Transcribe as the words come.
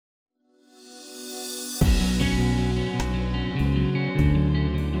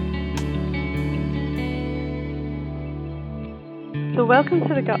So welcome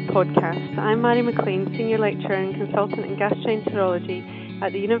to the Gut Podcast. I'm Mary McLean, Senior Lecturer and Consultant in Gastroenterology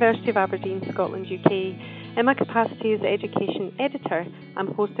at the University of Aberdeen, Scotland, UK. In my capacity as Education Editor,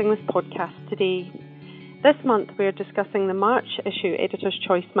 I'm hosting this podcast today. This month we are discussing the March issue Editor's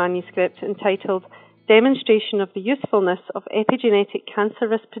Choice manuscript entitled Demonstration of the Usefulness of Epigenetic Cancer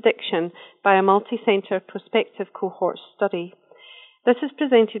Risk Prediction by a Multi-Centre Prospective Cohort Study. This is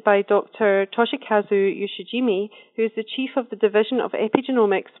presented by Dr. Toshikazu Yoshijimi, who is the Chief of the Division of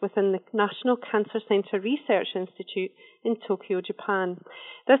Epigenomics within the National Cancer Center Research Institute in Tokyo, Japan.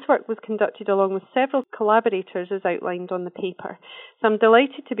 This work was conducted along with several collaborators as outlined on the paper. So I'm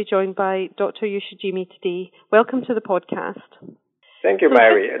delighted to be joined by Dr. Yoshijimi today. Welcome to the podcast. Thank you,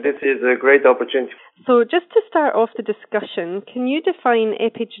 Mary. This is a great opportunity. So just to start off the discussion, can you define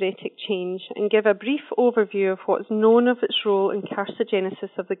epigenetic change and give a brief overview of what is known of its role in carcinogenesis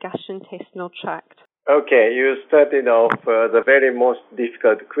of the gastrointestinal tract? Okay, you started off the very most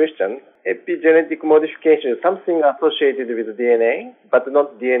difficult question. Epigenetic modification is something associated with DNA, but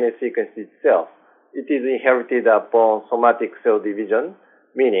not DNA sequence itself. It is inherited upon somatic cell division,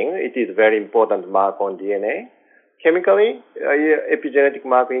 meaning it is a very important mark on DNA. Chemically, epigenetic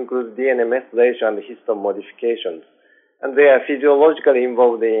marker includes DNA methylation and histone modifications, and they are physiologically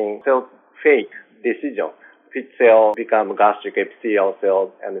involved in cell fate decision. Which cell become gastric epithelial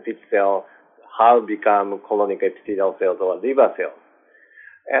cells, and which cell how become colonic epithelial cells or liver cells.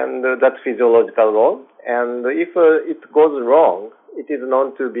 And that's physiological role. And if it goes wrong, it is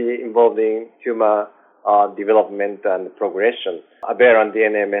known to be involved in tumor development and progression. Aberrant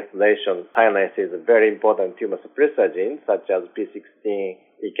DNA methylation kinase is a very important tumor suppressor gene, such as P16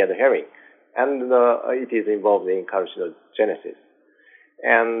 Ecadherin, and it is involved in carcinogenesis.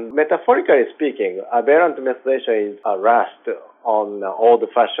 And metaphorically speaking, aberrant methylation is a rust on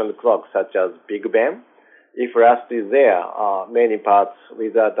old-fashioned clocks, such as Big Ben. If rust is there, many parts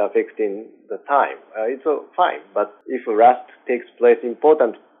without affecting the time, it's fine. But if rust takes place in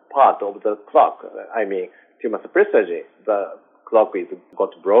important part of the clock, tumor suppressor gene, the clock is got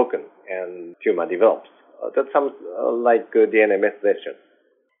broken and tumor develops. That sounds like DNA methylation.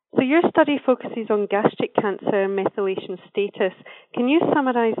 So your study focuses on gastric cancer methylation status. Can you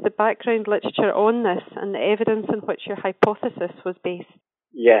summarize the background literature on this and the evidence on which your hypothesis was based?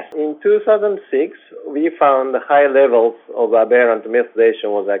 Yes. In 2006, we found high levels of aberrant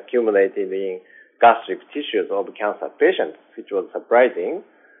methylation was accumulated in gastric tissues of cancer patients, which was surprising.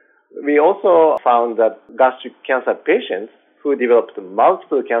 We also found that gastric cancer patients who developed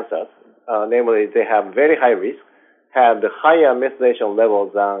multiple cancers, namely they have very high risk, had higher methylation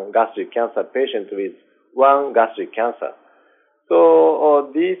levels than gastric cancer patients with one gastric cancer.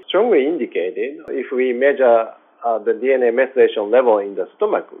 So these strongly indicated if we measure the DNA methylation level in the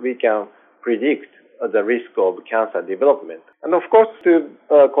stomach, we can predict the risk of cancer development. And of course, to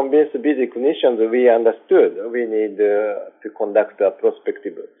convince busy clinicians, we understood we need to conduct a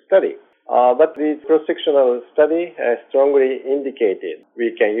prospective study. But the cross-sectional study strongly indicated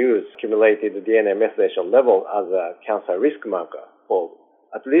we can use accumulated DNA methylation level as a cancer risk marker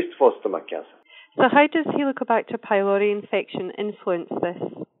at least for stomach cancer. So how does Helicobacter pylori infection influence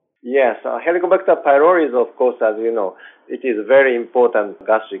this? Yes, Helicobacter pylori is, of course, as you know, it is a very important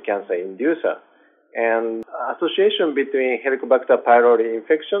gastric cancer inducer. And association between Helicobacter pylori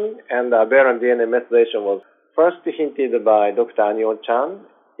infection and aberrant DNA methylation was first hinted by Dr. Anil Chan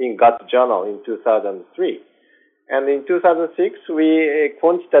in Gut Journal in 2003. And in 2006, we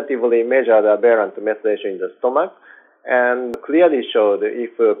quantitatively measured aberrant methylation in the stomach and clearly showed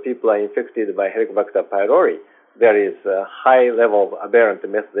if people are infected by Helicobacter pylori, there is a high level of aberrant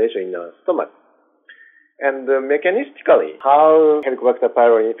methylation in the stomach. And mechanistically, how Helicobacter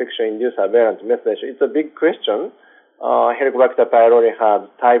pylori infection induces aberrant methylation, it's a big question. Helicobacter pylori has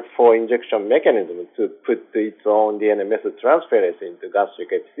type 4 injection mechanism to put its own DNA methyltransferase into gastric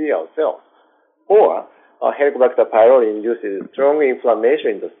epithelial cells. Or Helicobacter pylori induces strong inflammation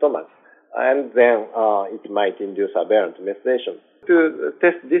in the stomach, and then it might induce aberrant methylation. To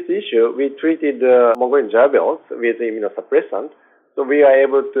test this issue, we treated Mongolian gerbils with immunosuppressant. So we are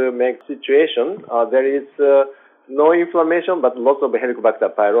able to make situation, there is no inflammation but lots of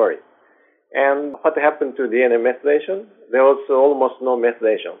Helicobacter pylori. And what happened to DNA methylation? There was almost no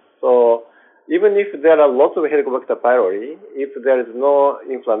methylation. So even if there are lots of Helicobacter pylori, if there is no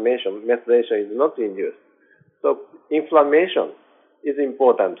inflammation, methylation is not induced. So inflammation is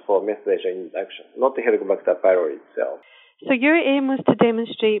important for methylation induction, not the Helicobacter pylori itself. So your aim was to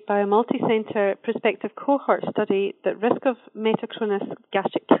demonstrate by a multi-centre prospective cohort study that risk of metachronous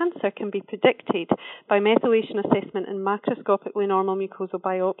gastric cancer can be predicted by methylation assessment in macroscopically normal mucosal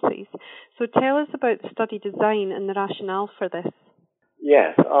biopsies. So tell us about the study design and the rationale for this.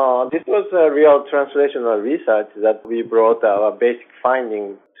 Yes, this was a real translational research that we brought our basic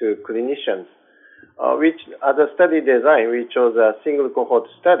findings to clinicians, which as a study design, we chose a single cohort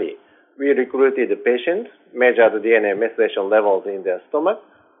study. We recruited patients, measured DNA methylation levels in their stomach.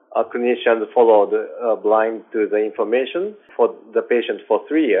 Clinicians followed blind to the information for the patient for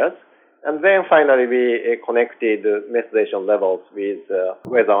 3 years. And then finally we connected methylation levels with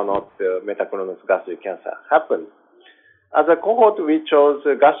whether or not metachronous gastric cancer happened. As a cohort, we chose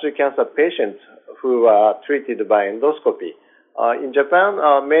gastric cancer patients who are treated by endoscopy. In Japan,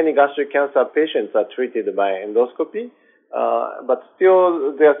 many gastric cancer patients are treated by endoscopy, but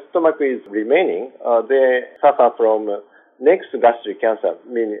still their stomach is remaining. They suffer from next gastric cancer,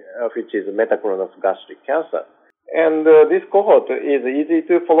 which is metachronous gastric cancer. And this cohort is easy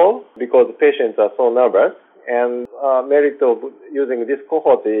to follow because patients are so nervous. And merit of using this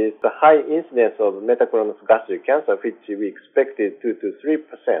cohort is the high incidence of metachronous gastric cancer, which we expected 2 to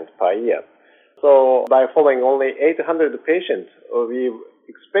 3% per year. So by following only 800 patients, we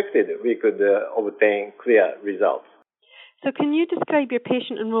expected we could obtain clear results. So can you describe your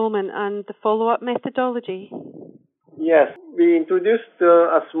patient enrollment and the follow-up methodology? Yes, we introduced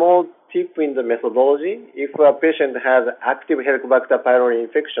a small tip in the methodology. If a patient has active Helicobacter pylori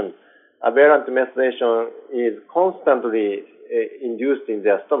infection, aberrant methylation is constantly induced in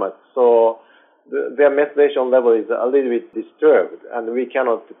their stomach. So their methylation level is a little bit disturbed, and we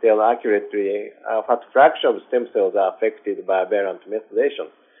cannot tell accurately what fraction of stem cells are affected by aberrant methylation.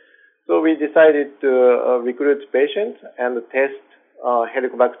 So we decided to recruit patients and test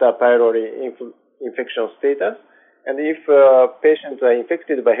Helicobacter pylori infection status. And if patients are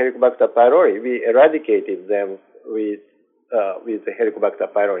infected by Helicobacter pylori, we eradicated them with the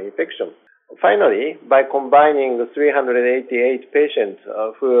Helicobacter pylori infection. Finally, by combining the 388 patients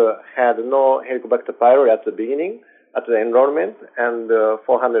who had no Helicobacter pylori at the beginning, at the enrollment, and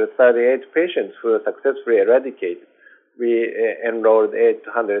 438 patients who were successfully eradicated, we enrolled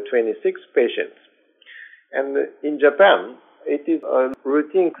 826 patients. And in Japan, it is a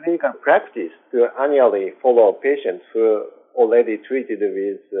routine clinical practice to annually follow patients who are already treated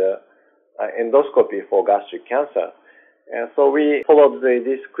with endoscopy for gastric cancer. And so we followed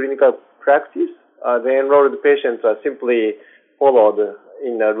this clinical practice. The enrolled patients are simply followed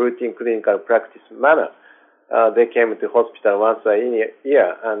in a routine clinical practice manner. They came to hospital once a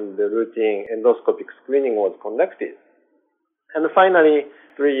year, and the routine endoscopic screening was conducted. And finally,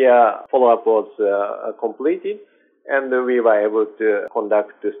 3-year follow-up was completed, and we were able to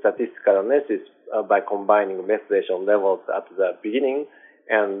conduct statistical analysis by combining methylation levels at the beginning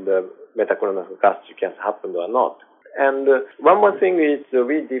and metachronous gastric cancer happened or not. And one more thing is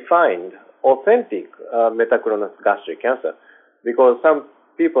we defined authentic metachronous gastric cancer, because some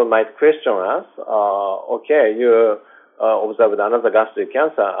people might question us, okay, you observed another gastric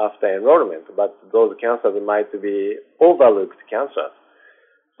cancer after enrollment, but those cancers might be overlooked cancers.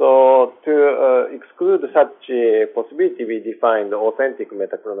 So to exclude such a possibility, we defined authentic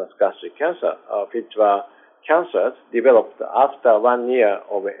metachronous gastric cancer, which were cancers developed after 1 year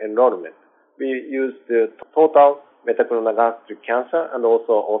of enrollment. We used the total metachronous gastric cancer and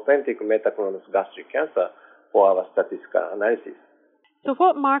also authentic metachronous gastric cancer for our statistical analysis. So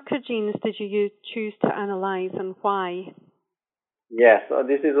what marker genes did you choose to analyze and why? Yes,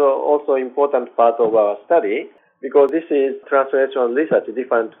 this is also important part of our study, because this is translational research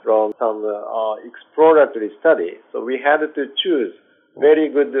different from some exploratory study. So we had to choose very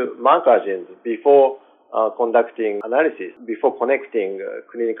good marker genes before conducting analysis, before connecting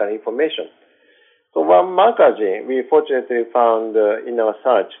clinical information. So one marker gene we fortunately found in our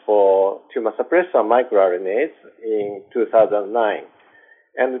search for tumor suppressor microRNAs in 2009.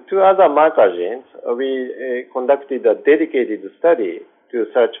 And 2 other marker genes, we conducted a dedicated study to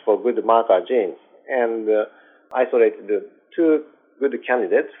search for good marker genes and isolated 2 good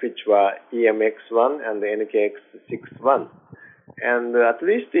candidates, which were EMX1 and NKX61. And at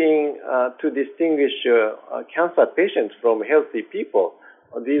least to distinguish cancer patients from healthy people,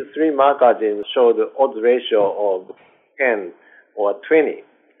 these 3 marker genes showed odds ratio of 10 or 20.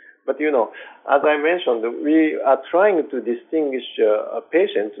 But as I mentioned, we are trying to distinguish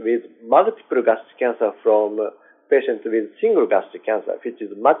patients with multiple gastric cancer from patients with single gastric cancer, which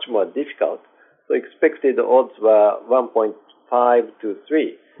is much more difficult. So expected odds were 1.5 to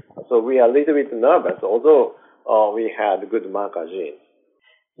 3. So we are a little bit nervous, although we had good marker genes.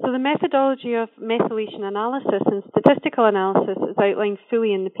 So the methodology of methylation analysis and statistical analysis is outlined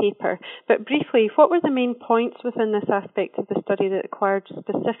fully in the paper. But briefly, what were the main points within this aspect of the study that required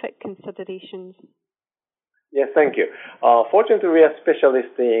specific considerations? Yes, thank you. Fortunately, we are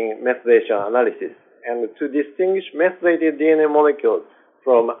specialists in methylation analysis. And to distinguish methylated DNA molecules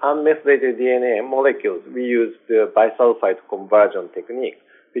from unmethylated DNA molecules, we use the bisulfite conversion technique,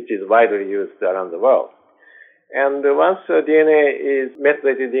 which is widely used around the world. And once DNA is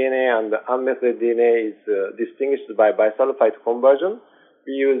methylated DNA and unmethylated DNA is distinguished by bisulfite conversion,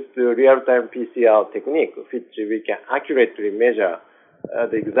 we use the real-time PCR technique, which we can accurately measure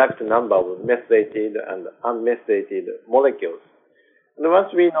the exact number of methylated and unmethylated molecules. And once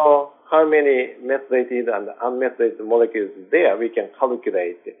we know how many methylated and unmethylated molecules there, we can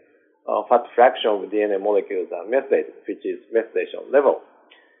calculate what fraction of DNA molecules are methylated, which is methylation level.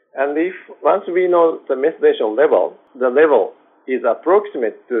 And if once we know the methylation level, the level is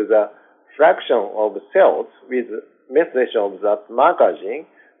approximate to the fraction of cells with methylation of that marker gene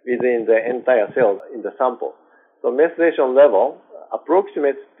within the entire cell in the sample. So methylation level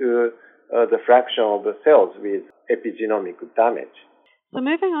approximates to the fraction of the cells with epigenomic damage. So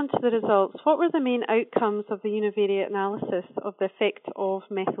moving on to the results, what were the main outcomes of the univariate analysis of the effect of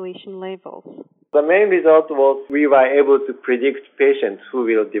methylation levels? The main result was we were able to predict patients who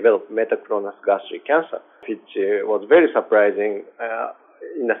will develop metachronous gastric cancer, which was very surprising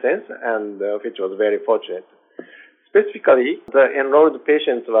in a sense, and which was very fortunate. Specifically, the enrolled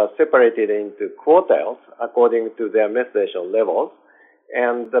patients were separated into quartiles according to their methylation levels,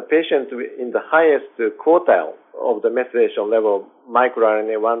 and the patients in the highest quartile of the methylation level,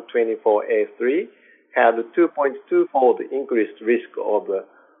 microRNA 124A3, had 2.2-fold increased risk of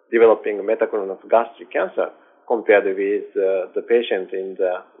developing metachronous gastric cancer compared with the patient in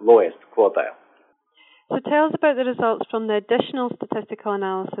the lowest quartile. So tell us about the results from the additional statistical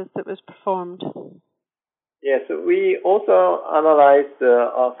analysis that was performed. Yes, we also analyzed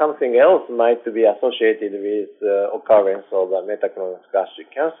something else might be associated with occurrence of metachronous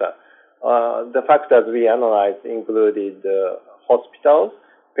gastric cancer. The factors we analyzed included hospitals,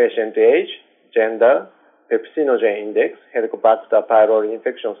 patient age, gender, pepsinogen index, Helicobacter pylori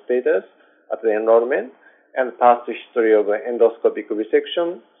infection status at the enrollment, and past history of endoscopic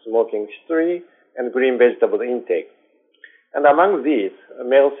resection, smoking history, and green vegetable intake. And among these,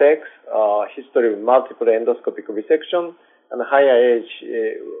 male sex, history of multiple endoscopic resection, and higher age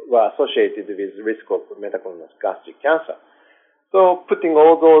were associated with risk of metachronous gastric cancer. So putting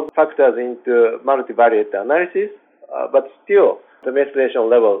all those factors into multivariate analysis, but still the methylation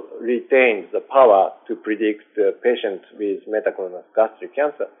level retains the power to predict patients with metachronous gastric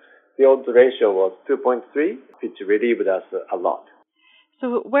cancer. The odds ratio was 2.3, which relieved us a lot.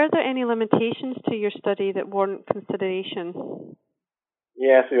 So were there any limitations to your study that warrant consideration?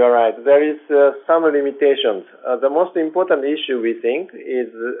 Yes, you are right. There is some limitations. The most important issue, we think, is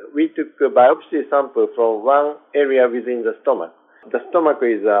we took a biopsy sample from one area within the stomach. The stomach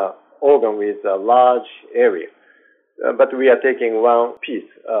is an organ with a large area, but we are taking one piece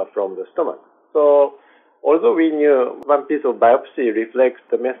from the stomach. So although we knew one piece of biopsy reflects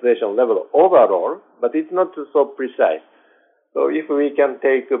the methylation level overall, but it's not so precise. So if we can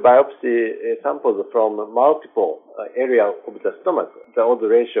take biopsy samples from multiple areas of the stomach, the odds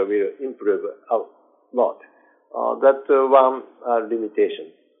ratio will improve a lot. That's one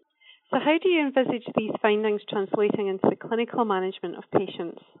limitation. So how do you envisage these findings translating into the clinical management of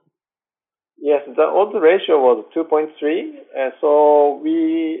patients? Yes, the odds ratio was 2.3, so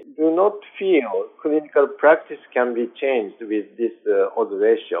we do not feel clinical practice can be changed with this odds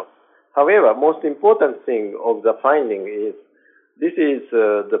ratio. However, most important thing of the finding is this is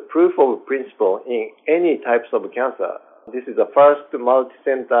the proof of principle in any types of cancer. This is the first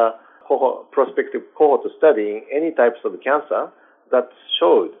multi-center prospective cohort study in any types of cancer that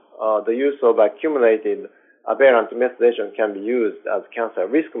showed the use of accumulated aberrant methylation can be used as cancer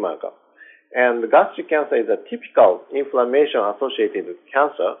risk marker. And gastric cancer is a typical inflammation-associated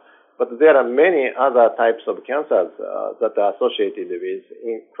cancer, but there are many other types of cancers that are associated with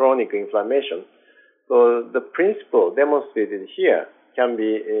chronic inflammation. So the principle demonstrated here can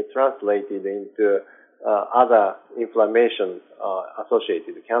be translated into other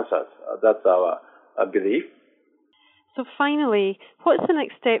inflammation-associated cancers. That's our belief. So finally, what's the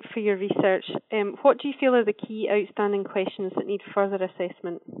next step for your research? What do you feel are the key outstanding questions that need further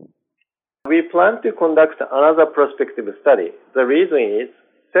assessment? We plan to conduct another prospective study. The reason is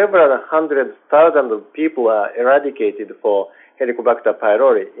several 100,000 people are eradicated for Helicobacter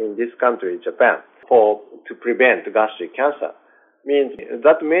pylori in this country, Japan, to prevent gastric cancer. Means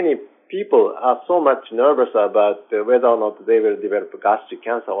that many people are so much nervous about whether or not they will develop gastric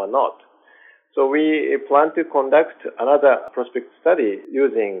cancer or not. So we plan to conduct another prospective study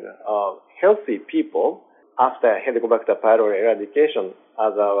using healthy people after Helicobacter pylori eradication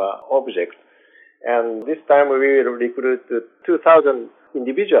as our object. And this time we will recruit 2,000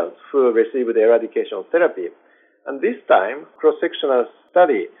 individuals who received eradication therapy. And this time, cross-sectional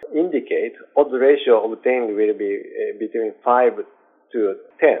study indicate odds ratio obtained will be between 5 to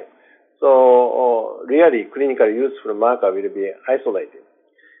 10. So really clinically useful marker will be isolated.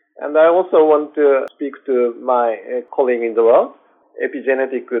 And I also want to speak to my colleague in the world.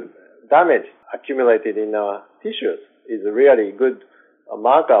 Epigenetic damage accumulated in our tissues is a really good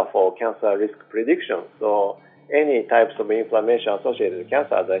marker for cancer risk prediction. So any types of inflammation associated with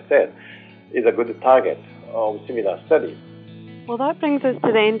cancer, as I said, is a good target of similar studies. Well, that brings us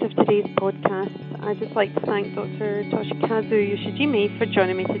to the end of today's podcast. I'd just like to thank Dr. Toshikazu Yoshijime for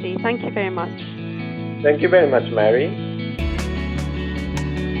joining me today. Thank you very much. Thank you very much, Mary.